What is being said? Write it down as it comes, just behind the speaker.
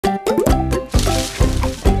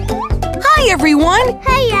everyone!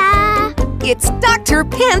 Hiya! It's Dr.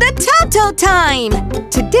 Panda TotoTime!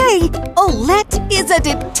 Today, Olette is a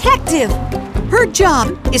detective. Her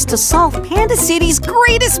job is to solve Panda City's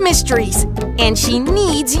greatest mysteries, and she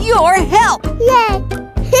needs your help. Yay!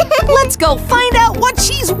 Let's go find out what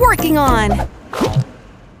she's working on.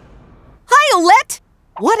 Hi, Olette!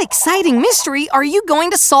 What exciting mystery are you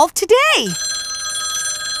going to solve today?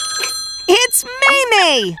 It's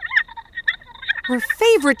Maymay! Her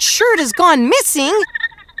favorite shirt has gone missing.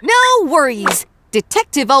 No worries.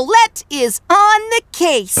 Detective Olette is on the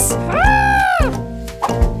case.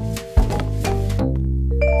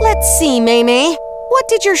 Let's see, Maymay. What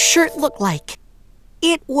did your shirt look like?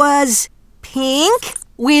 It was pink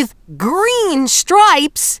with green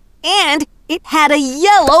stripes, and it had a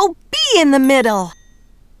yellow bee in the middle.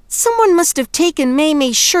 Someone must have taken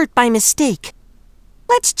Maymay's shirt by mistake.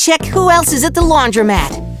 Let's check who else is at the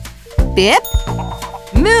laundromat. Bip,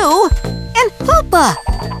 Moo, and Hoopa.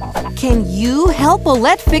 Can you help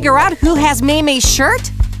Olette figure out who has Maymay's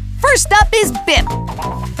shirt? First up is Bip.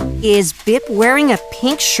 Is Bip wearing a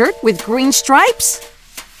pink shirt with green stripes?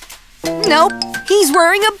 Nope, he's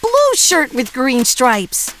wearing a blue shirt with green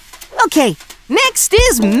stripes. Okay, next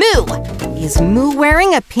is Moo. Is Moo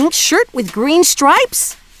wearing a pink shirt with green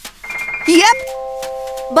stripes? Yep,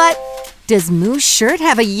 but does Moo's shirt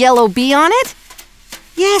have a yellow bee on it?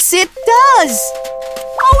 Yes, it does.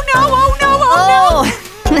 Oh no, oh no, oh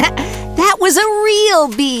no! That was a real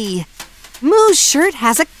bee. Moo's shirt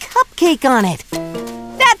has a cupcake on it.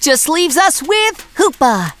 That just leaves us with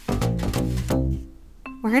Hoopa.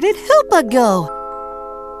 Where did Hoopa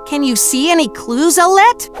go? Can you see any clues,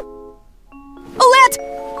 Olette? Olette!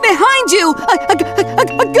 Behind you!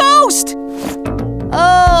 A ghost!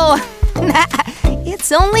 Oh,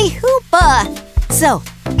 it's only Hoopa. So,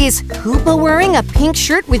 is Hoopa wearing a pink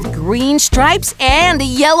shirt with green stripes and a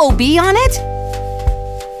yellow bee on it?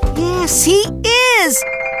 Yes, he is!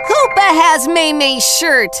 Hoopa has Maymay's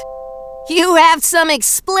shirt. You have some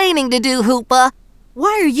explaining to do, Hoopa.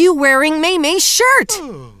 Why are you wearing Maymay's shirt?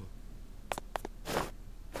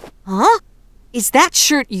 Huh? Is that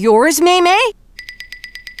shirt yours, Maymay?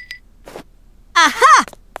 Aha!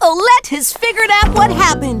 Olette has figured out what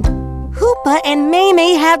happened. Hoopa and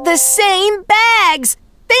Maymay have the same bags.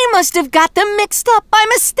 They must have got them mixed up by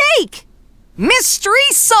mistake.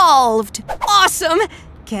 Mystery solved. Awesome.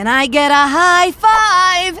 Can I get a high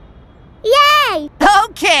five? Yay!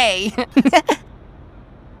 Okay.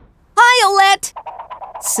 Hi, Olette.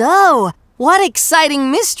 So, what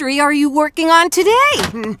exciting mystery are you working on today?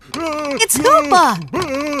 It's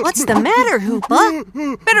Hoopa. What's the matter,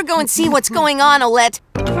 Hoopa? Better go and see what's going on, Olette.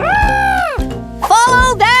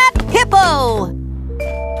 Follow that hippo!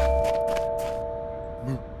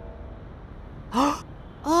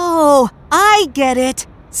 Oh, I get it.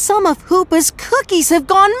 Some of Hoopa's cookies have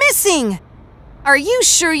gone missing. Are you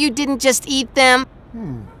sure you didn't just eat them?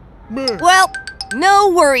 Well, no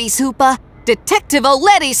worries, Hoopa. Detective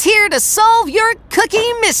Olette is here to solve your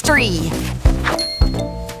cookie mystery.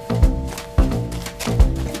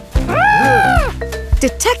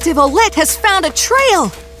 Detective Olette has found a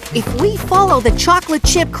trail. If we follow the chocolate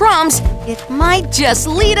chip crumbs, it might just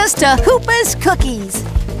lead us to Hoopa's cookies.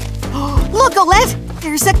 Look, Olette,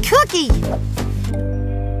 there's a cookie.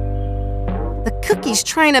 The cookie's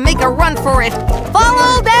trying to make a run for it.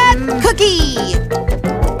 Follow that cookie.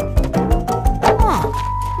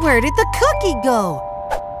 Where did the cookie go?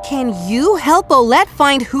 Can you help Olette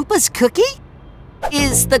find Hoopa's cookie?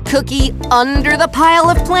 Is the cookie under the pile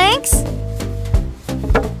of planks?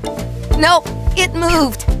 Nope, it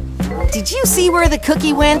moved. Did you see where the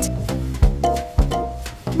cookie went?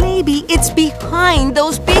 Maybe it's behind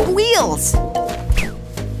those big wheels.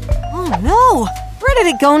 Oh no, where did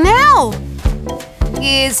it go now?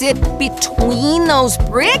 Is it between those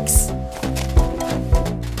bricks?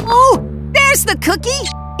 Oh, there's the cookie!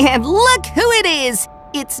 And look who it is!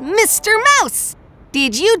 It's Mr. Mouse!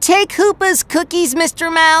 Did you take Hoopa's cookies,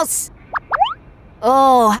 Mr. Mouse?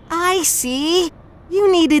 Oh, I see.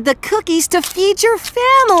 You needed the cookies to feed your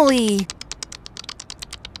family.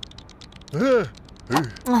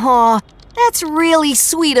 Oh, that's really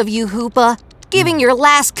sweet of you, Hoopa. Giving your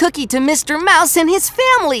last cookie to Mr. Mouse and his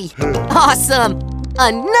family. Awesome!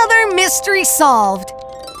 Another mystery solved.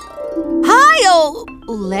 Hi,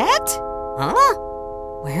 Olette? Huh?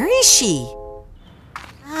 Where is she?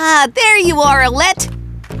 Ah, there you are, Olette.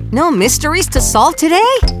 No mysteries to solve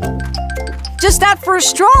today? Just out for a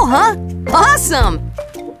stroll, huh? Awesome!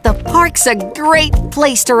 The park's a great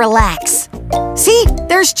place to relax. See,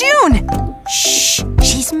 there's June. Shh,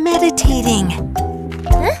 she's meditating.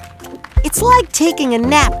 Huh? It's like taking a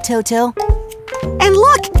nap, Toto. And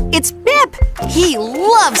look, it's Bip. He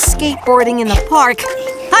loves skateboarding in the park.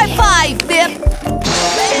 High five, Bip!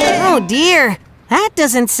 Oh dear, that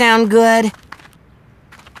doesn't sound good.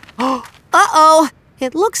 Uh-oh,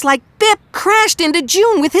 it looks like Bip crashed into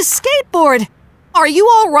June with his skateboard. Are you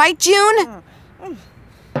all right, June?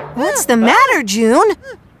 What's the matter, June?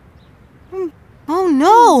 Oh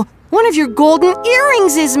no, one of your golden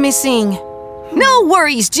earrings is missing. No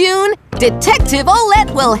worries, June. Detective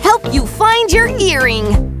Olette will help you find your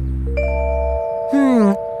earring.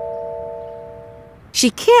 She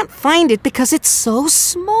can't find it because it's so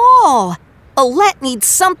small. Olette needs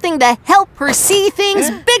something to help her see things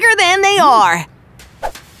bigger than they are.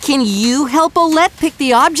 Can you help Olette pick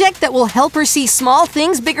the object that will help her see small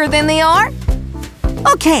things bigger than they are?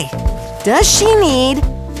 Okay, does she need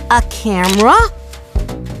a camera,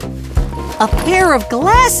 a pair of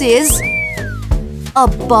glasses, a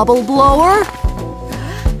bubble blower,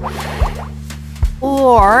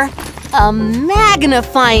 or a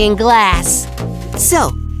magnifying glass? So,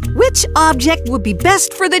 which object would be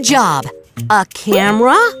best for the job? A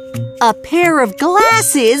camera, a pair of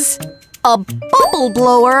glasses, a bubble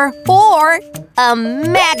blower, or a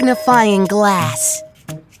magnifying glass?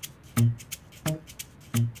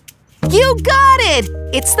 You got it!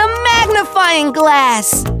 It's the magnifying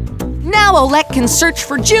glass! Now Olette can search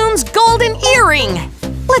for June's golden earring.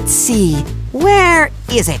 Let's see, where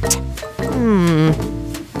is it?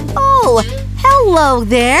 Oh, hello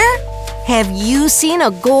there! Have you seen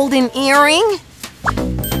a golden earring?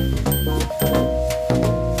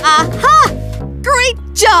 Aha! Great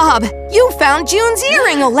job! You found June's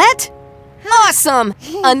earring, Olette! Awesome!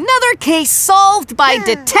 Another case solved by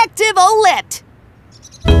Detective Olette!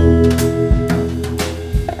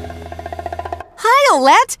 Hi,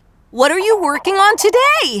 Olette! What are you working on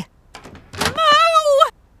today? Moo!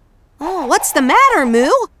 Oh, what's the matter, Moo?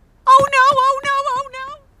 Oh no, oh no, oh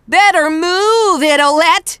no! Better move it,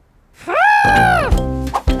 Olette!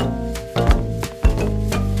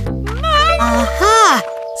 Aha!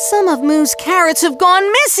 Some of Moo's carrots have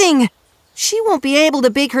gone missing! She won't be able to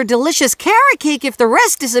bake her delicious carrot cake if the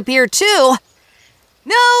rest disappear too.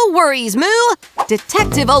 No worries, Moo!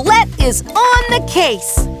 Detective Olette is on the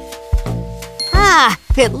case!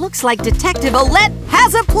 It looks like Detective Olette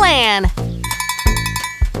has a plan!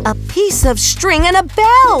 A piece of string and a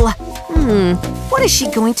bell! What is she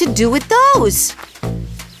going to do with those?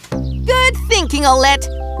 Good thinking, Olette!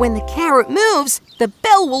 When the carrot moves, the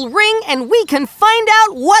bell will ring and we can find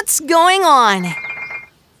out what's going on!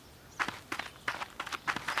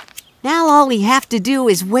 Now all we have to do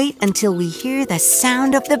is wait until we hear the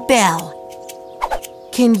sound of the bell.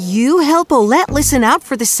 Can you help Olette listen out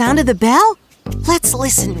for the sound of the bell? Let's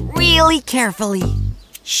listen really carefully.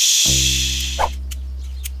 Shh.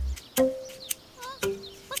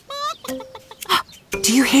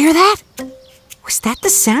 Do you hear that? Was that the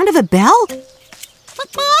sound of a bell?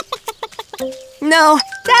 No,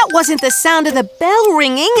 that wasn't the sound of the bell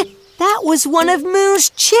ringing. That was one of Moo's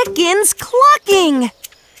chickens clucking.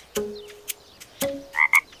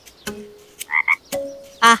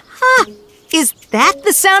 Aha! Is that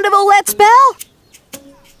the sound of Olette's bell?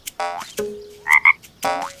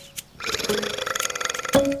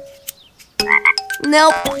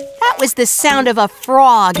 Nope, that was the sound of a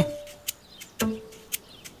frog.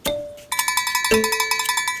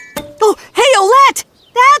 Oh, hey, Olette!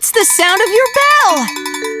 That's the sound of your bell!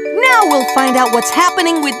 Now we'll find out what's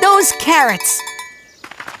happening with those carrots.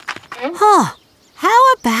 Huh,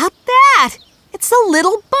 how about that? It's a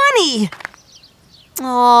little bunny.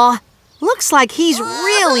 Aw, looks like he's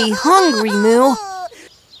really hungry, Moo.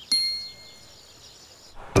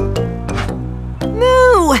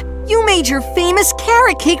 Moo, you made your famous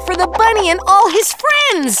carrot cake for the bunny and all his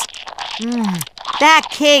friends. That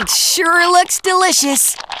cake sure looks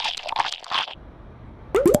delicious.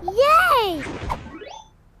 Yay!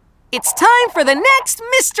 It's time for the next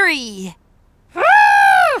mystery.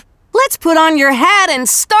 Let's put on your hat and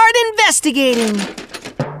start investigating.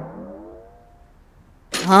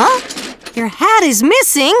 Huh? Your hat is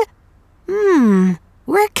missing?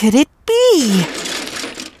 Where could it be?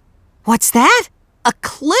 What's that? A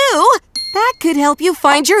clue? That could help you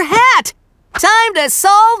find your hat. Time to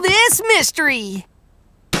solve this mystery.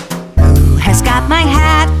 Who has got my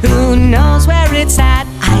hat? Who knows where it's at?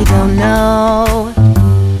 I don't know.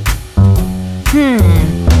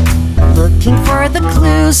 Looking for the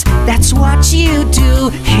clues, that's what you do.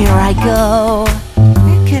 Here I go.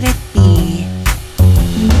 Where could it be?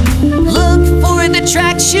 Look for the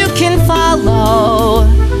tracks you can follow.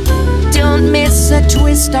 Don't miss a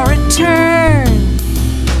twist or a turn.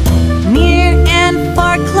 Near and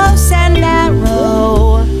far, close and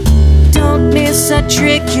narrow. Don't miss a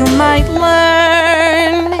trick you might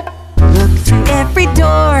learn. Look through every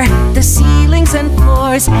door, the ceilings and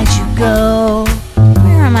floors as you go.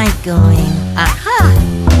 Where am I going?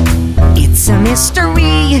 Aha! It's a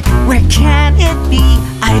mystery. Where can it be?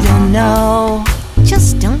 I don't know.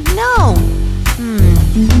 Just don't know.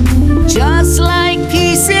 Just like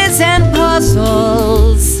pieces and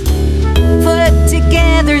puzzles, put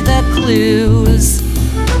together the clues.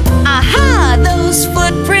 Aha! Those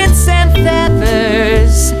footprints and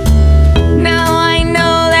feathers. Now I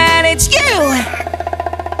know that it's you.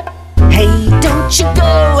 Hey, don't you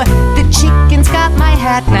go. The chicken's got my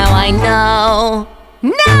hat. Now I know.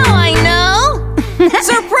 Now I know.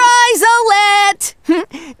 Surprise, Olette!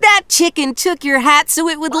 That chicken took your hat so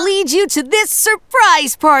it would lead you to this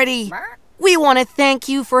surprise party. We want to thank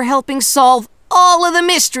you for helping solve all of the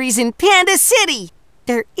mysteries in Panda City.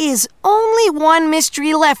 There is only one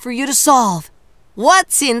mystery left for you to solve.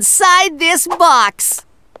 What's inside this box?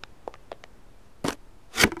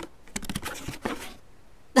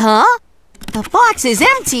 Huh? The box is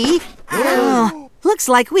empty? Oh, looks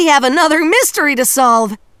like we have another mystery to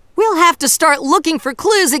solve. We'll have to start looking for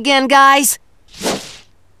clues again, guys.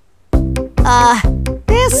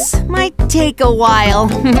 This might take a while.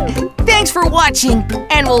 Thanks for watching,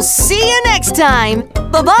 and we'll see you next time.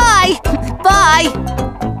 Bye-bye. Bye.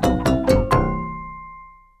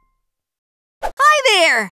 Hi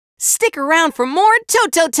there. Stick around for more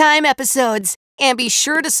TotoTime episodes, and be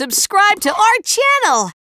sure to subscribe to our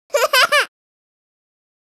channel.